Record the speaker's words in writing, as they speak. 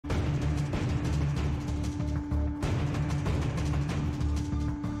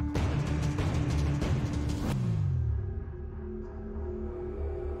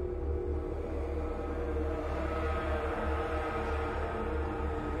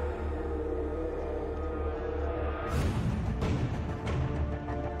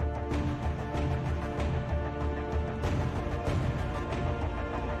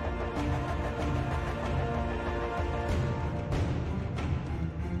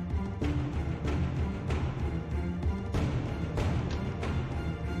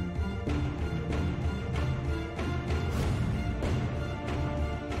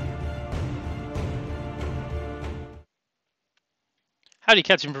Howdy,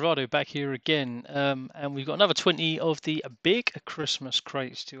 Captain Bravado back here again, and we've got another 20 of the big Christmas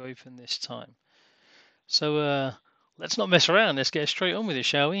crates to open this time. So let's not mess around, let's get straight on with it,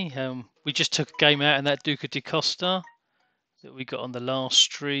 shall we? We just took a game out in that Duca di Costa that we got on the last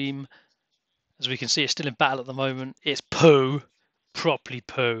stream. As we can see, it's still in battle at the moment. It's poo, properly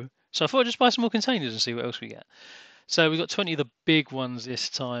poo. So I thought I'd just buy some more containers and see what else we get. So we got 20 of the big ones this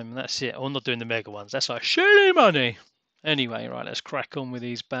time, and that's it. I'm not doing the mega ones, that's like silly money. Anyway, right, let's crack on with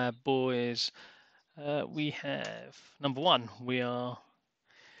these bad boys. We have number one. We are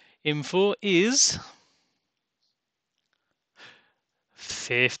in for is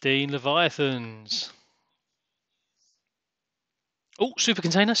 15 Leviathans. Oh, super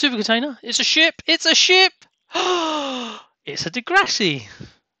container, super container. It's a ship. It's a ship. It's a Degrassi.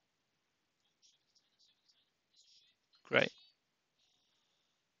 Great.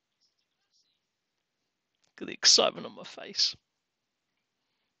 Look at the excitement on my face.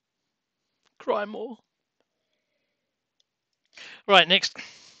 Cry more. Right, next.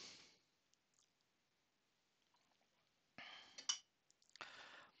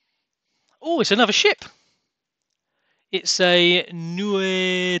 Oh, it's another ship. It's a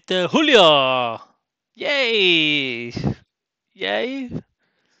Nue de Julia. Yay! Yay!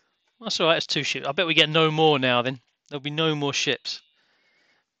 That's alright, it's two ships. I bet we get no more now then. There'll be no more ships.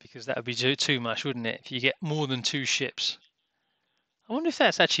 Because that would be too much, wouldn't it? If you get more than two ships. I wonder if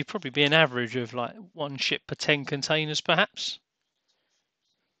that's actually probably be an average of like one ship per 10 containers, perhaps.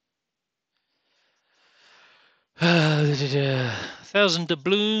 Thousand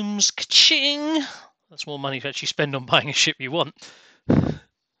doubloons, ka-ching! That's more money to actually spend on buying a ship you want.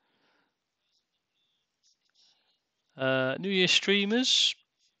 New Year streamers,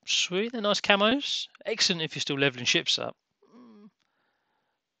 sweet, they're nice camos. Excellent if you're still leveling ships up.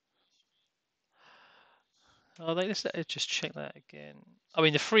 Oh, let's just check that again. I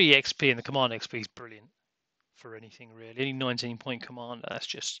mean, the free XP and the command XP is brilliant for anything really. Any 19-point commander, that's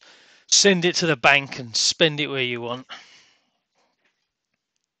just send it to the bank and spend it where you want.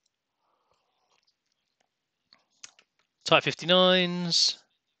 Type 59s.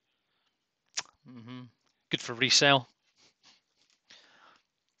 Good for resale.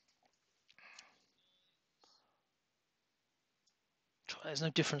 There's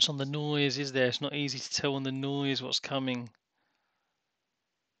no difference on the noise, is there? It's not easy to tell on the noise what's coming.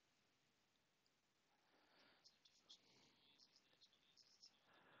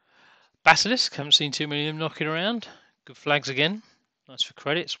 Basilisk, haven't seen too many of them knocking around. Good flags again. Nice for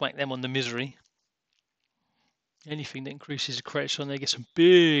credits. Whack them on the misery. Anything that increases the credits on there, get some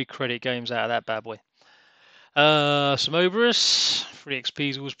big credit games out of that bad boy. Some Oberus. Free XP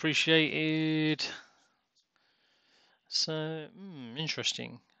is always appreciated. So,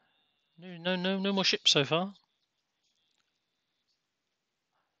 interesting. No more ships so far.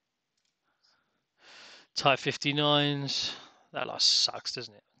 Type 59s. That lot sucks,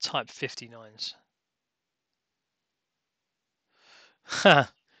 doesn't it? Type 59s. Ha!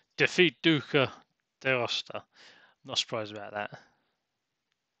 Defeat Duca Deosta. Not surprised about that.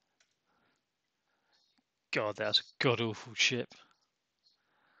 God, that's a god-awful ship.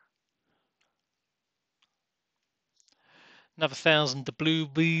 Another 1,000 the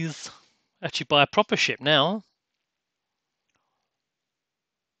bluebees. Actually buy a proper ship now.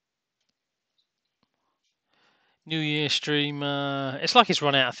 New Year stream. It's like it's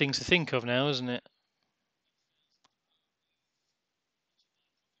run out of things to think of now, isn't it?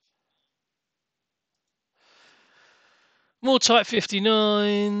 More Type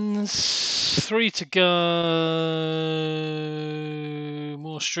 59s. 3 to go.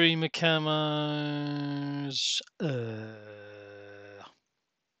 More streamer camos.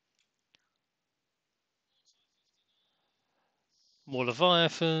 More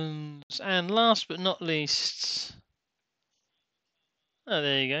Leviathans. And last but not least. Oh,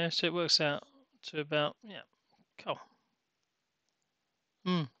 there you go. So it works out to about, yeah, cool.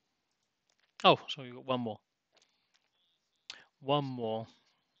 Oh, sorry, we've got one more. One more.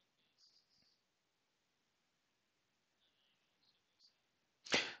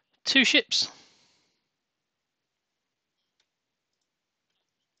 Two ships.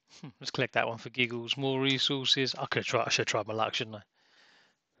 Let's collect that one for giggles. More resources. I should have tried my luck, shouldn't I?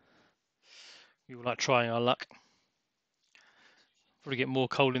 We were like trying our luck. Probably get more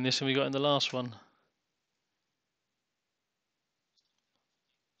coal in this than we got in the last one.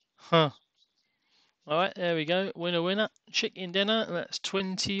 Huh. Alright, there we go. Winner, winner. Chicken dinner. That's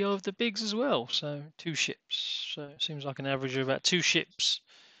 20 of the bigs as well. So 2 ships. So it seems like an average of about 2 ships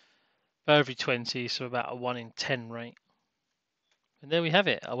for every 20. So about a 1 in 10 rate. And there we have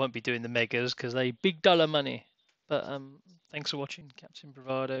it. I won't be doing the megas because they big dollar money. But thanks for watching. Captain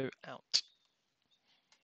Bravado out.